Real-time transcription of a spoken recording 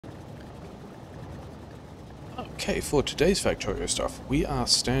Okay, for today's Factorio stuff, we are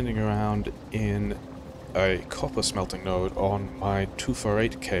standing around in a copper smelting node on my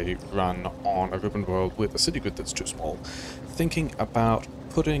 248K run on a ribbon world with a city grid that's too small, thinking about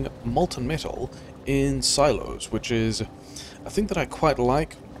putting molten metal in silos, which is a thing that I quite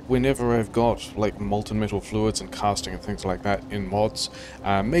like whenever I've got like molten metal fluids and casting and things like that in mods.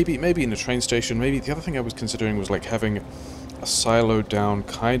 Maybe in a train station. Maybe the other thing I was considering was like having a silo down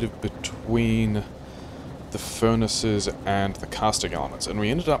kind of between the furnaces and the casting elements, and we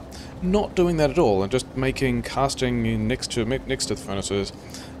ended up not doing that at all and just making casting next to the furnaces,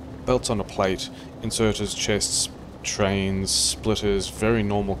 belts on a plate, inserters, chests, trains, splitters, very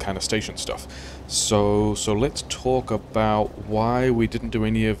normal kind of station stuff. So let's talk about why we didn't do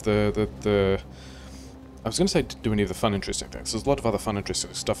any of the I was going to say didn't do any of the fun, interesting things. There's a lot of other fun,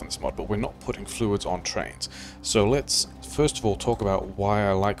 interesting stuff in this mod, but we're not putting fluids on trains. So let's first of all talk about why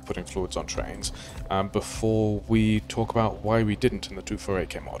I like putting fluids on trains, before we talk about why we didn't in the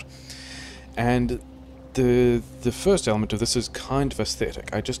 248K mod. And the first element of this is kind of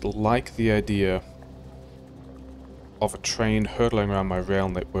aesthetic. I just like the idea of a train hurtling around my rail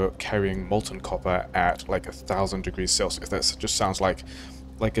network carrying molten copper at like 1,000 degrees Celsius. That just sounds like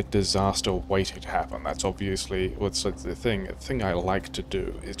a disaster waiting to happen. That's obviously what's the thing I like to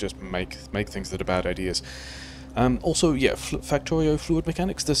do, is just make things that are bad ideas. Also, yeah, Factorio fluid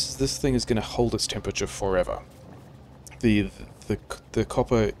mechanics. This thing is going to hold its temperature forever. The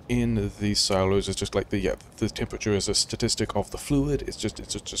copper in these silos is just like the temperature is a statistic of the fluid. It's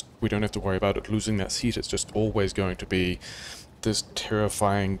just we don't have to worry about it losing that heat. It's just always going to be this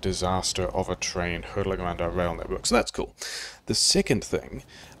terrifying disaster of a train hurtling around our rail network. So that's cool. The second thing,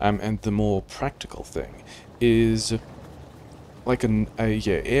 and the more practical thing, is like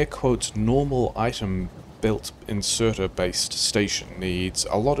air quotes normal item belt inserter based station needs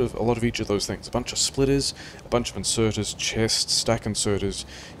a lot of each of those things. A bunch of splitters, a bunch of inserters, chests, stack inserters.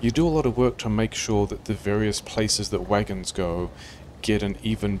 You do a lot of work to make sure that the various places that wagons go get an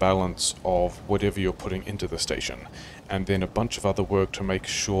even balance of whatever you're putting into the station, and then a bunch of other work to make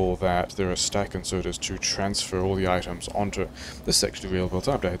sure that there are stack inserters to transfer all the items onto this is actually real well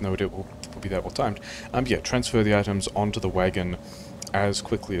timed. I had no idea it will be that well timed. Yeah, transfer the items onto the wagon as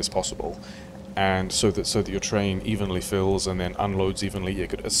quickly as possible, and so that your train evenly fills and then unloads evenly. You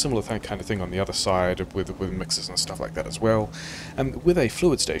get a similar kind of thing on the other side with mixers and stuff like that as well. And with a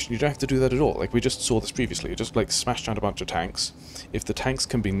fluid station, you don't have to do that at all. Like we just saw this previously. You just like smash down a bunch of tanks. If the tanks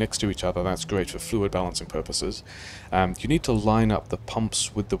can be next to each other, that's great for fluid balancing purposes. You need to line up the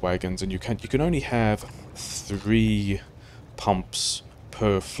pumps with the wagons, and you can only have 3 pumps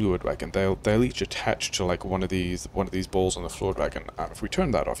per fluid wagon. They'll each attach to like one of these balls on the fluid wagon. If we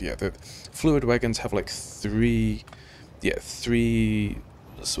turn that off, yeah, the fluid wagons have like three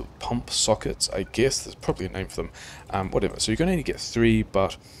sort of pump sockets. I guess there's probably a name for them. Whatever. So you can only get 3,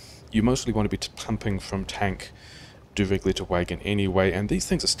 but you mostly want to be pumping from tank directly to wagon anyway, and these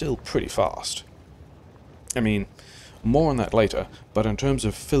things are still pretty fast. I mean, more on that later, but in terms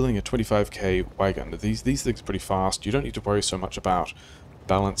of filling a 25k wagon, these things are pretty fast. You don't need to worry so much about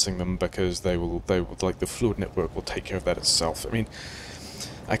balancing them, because they will like the fluid network will take care of that itself. I mean,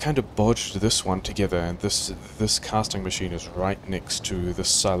 I kind of bodged this one together, and this casting machine is right next to the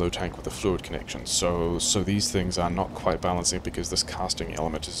silo tank with the fluid connection, so these things are not quite balancing because this casting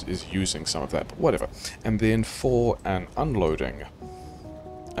element is using some of that, but whatever. And then for an unloading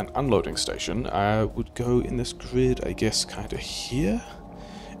station, I would go in this grid, I guess, kind of here,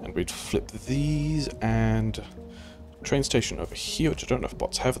 and we'd flip these, and train station over here, which I don't know if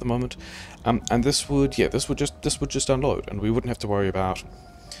bots have at the moment, and this would just unload, and we wouldn't have to worry about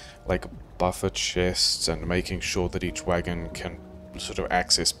like buffer chests and making sure that each wagon can sort of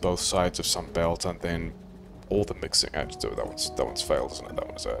access both sides of some belt, and then all the mixing. That one's failed, isn't it? That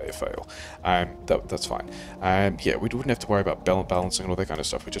one's a fail. That's fine. Yeah, we wouldn't have to worry about balancing and all that kind of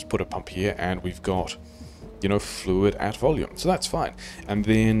stuff. We just put a pump here, and we've got, you know, fluid at volume, so that's fine. And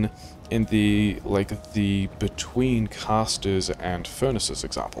then in the between casters and furnaces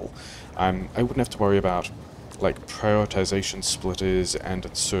example, I wouldn't have to worry about like prioritization splitters and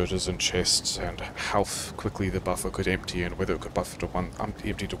inserters and chests, and how quickly the buffer could empty, and whether it could buffer to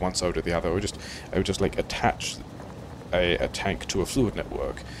empty to one side or the other. I would just like attach a tank to a fluid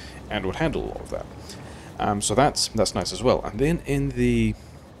network, and would handle all of that. So that's nice as well. And then in the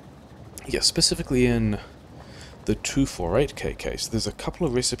specifically in the 248k case, there's a couple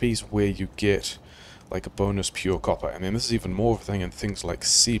of recipes where you get like a bonus pure copper, and then this is even more of a thing in things like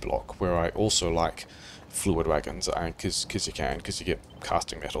C block, where I also like fluid wagons, because you get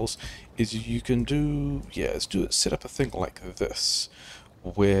casting metals, is you can do, set up a thing like this,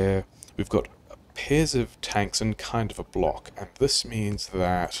 where we've got pairs of tanks in kind of a block, and this means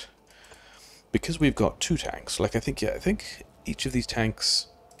that because we've got 2 tanks, like I think each of these tanks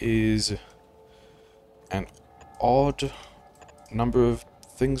is an odd number of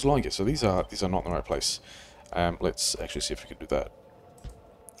things long. Yeah, so these are not in the right place. Let's actually see if we can do that.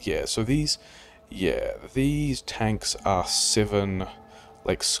 Yeah, so these tanks are 7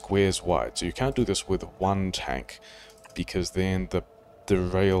 like squares wide. So you can't do this with 1 tank because then the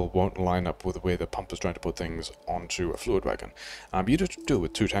rail won't line up with where the pump is trying to put things onto a fluid wagon. You have to do it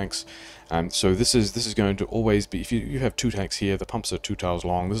with 2 tanks. So this is going to always be, if you have 2 tanks here, the pumps are 2 tiles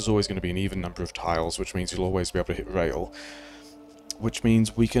long, this is always going to be an even number of tiles, which means you'll always be able to hit rail. Which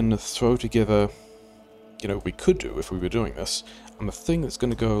means we can throw together, you know, we could do if we were doing this, a thing that's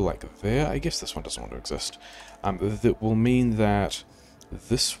going to go like there. I guess this one doesn't want to exist. That will mean that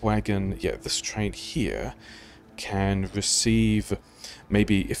this wagon, this train here, can receive,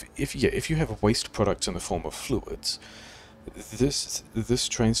 maybe if you have waste products in the form of fluids, this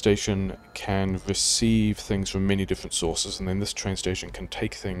train station can receive things from many different sources, and then this train station can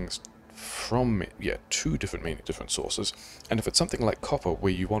take things from 2 different sources. And if it's something like copper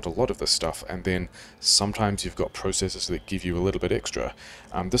where you want a lot of this stuff, and then sometimes you've got processes that give you a little bit extra,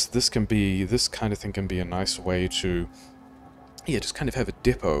 this kind of thing can be a nice way to just kind of have a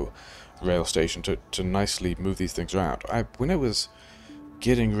depot rail station to nicely move these things around. When I was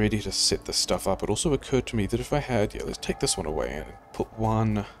getting ready to set this stuff up, it also occurred to me that if I had, let's take this one away and put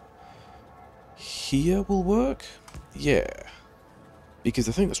one here will work. Yeah. Because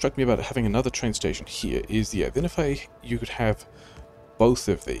the thing that struck me about having another train station here is, then if you could have both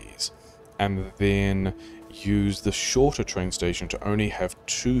of these, and then use the shorter train station to only have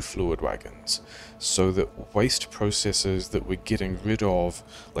 2 fluid wagons, so that waste processes that we're getting rid of,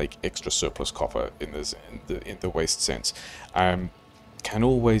 like extra surplus copper in the waste sense, can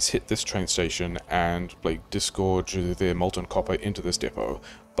always hit this train station and like disgorge their molten copper into this depot.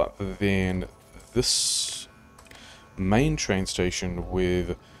 But then this main train station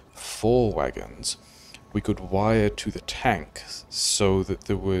with 4 wagons, we could wire to the tank so that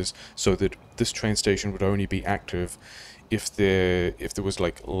this train station would only be active if there was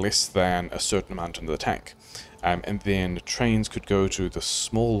like less than a certain amount in the tank, and then trains could go to the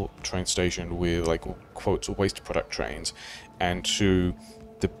small train station with like quotes waste product trains, and to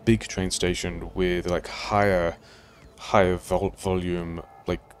the big train station with like higher volume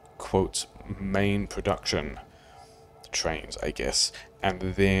like quotes main production trains, I guess. And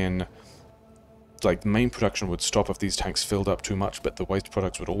then like the main production would stop if these tanks filled up too much, but the waste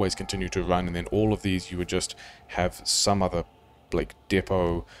products would always continue to run, and then all of these you would just have some other like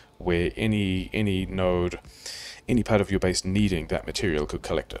depot where any node, any part of your base needing that material could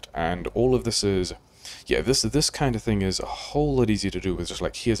collect it. And all of this is this kind of thing is a whole lot easier to do with just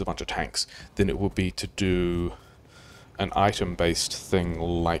like here's a bunch of tanks than it would be to do an item based thing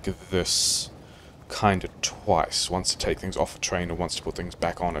like this kind of twice, once to take things off a train and once to put things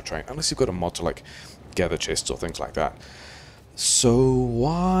back on a train, unless you've got a mod to like gather chests or things like that. So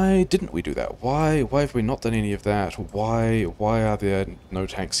why didn't we do that? Why have we not done any of that? Why are there no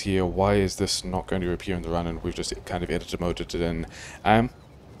tanks here? Why is this not going to appear in the run and we've just kind of edited moded it in? Why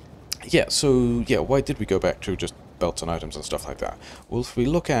did we go back to just belts and items and stuff like that? Well, if we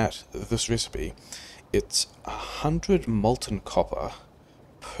look at this recipe, it's 100 molten copper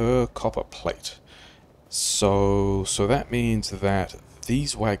per copper plate. So that means that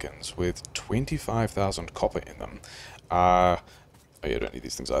these wagons with 25,000 copper in them are... Oh, you don't need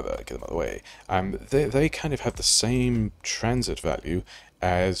these things either, get them out of the way. They kind of have the same transit value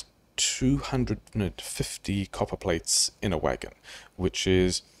as 250 copper plates in a wagon, which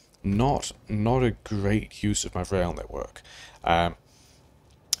is not a great use of my rail network.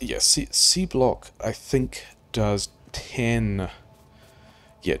 C block, I think, does 10...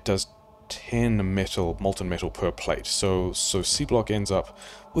 Yeah, it does 10 molten metal per plate, so C block ends up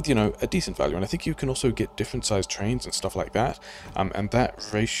with, a decent value, and I think you can also get different sized trains and stuff like that, and that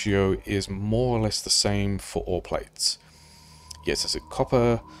ratio is more or less the same for all plates. Yes, it's a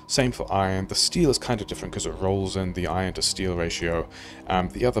copper, same for iron. The steel is kind of different because it rolls in the iron to steel ratio.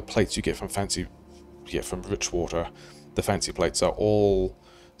 The other plates you get from from rich water, the fancy plates are all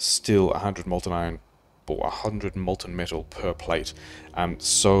still 100 molten iron, 100 molten metal per plate.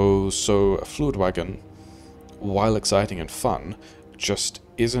 So a fluid wagon, while exciting and fun, just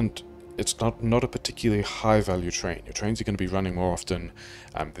isn't... It's not a particularly high value train. Your trains are going to be running more often.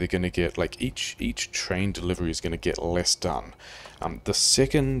 They're going to get, like, each train delivery is going to get less done. The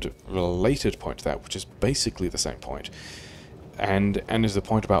second related point to that, which is basically the same point, and is the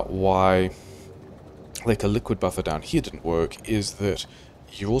point about why, like, a liquid buffer down here didn't work, is that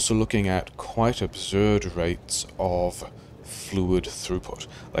you're also looking at quite absurd rates of fluid throughput.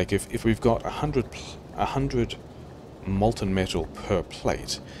 Like if we've got 100 molten metal per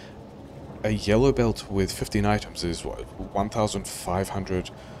plate, a yellow belt with 15 items is what,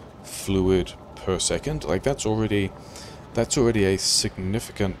 1,500 fluid per second. Like that's already a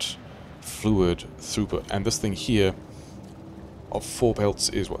significant fluid throughput. And this thing here of 4 belts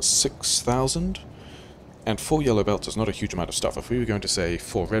is what, 6,000? And 4 yellow belts is not a huge amount of stuff. If we were going to say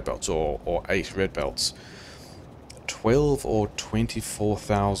 4 red belts or 8 red belts, 12 or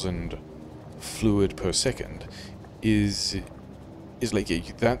 24,000 fluid per second is like,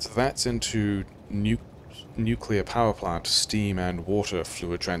 that's into nuclear power plant steam and water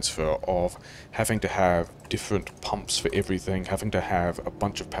fluid transfer of having to have different pumps for everything, having to have a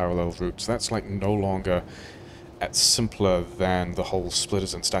bunch of parallel routes. That's like no longer at simpler than the whole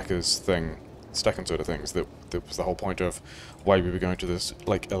splitters and stackers thing, stacking sort of things. That was the whole point of why we were going to this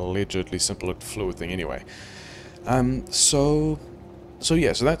like allegedly simpler fluid thing anyway. So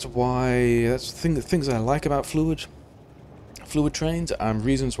that's why, that's the things I like about fluid trains.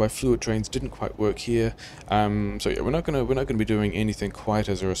 Reasons why fluid trains didn't quite work here. So yeah, we're not gonna be doing anything quite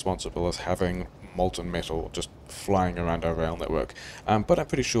as irresponsible as having molten metal just flying around our rail network. But I'm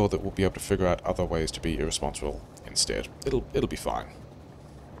pretty sure that we'll be able to figure out other ways to be irresponsible instead. It'll be fine.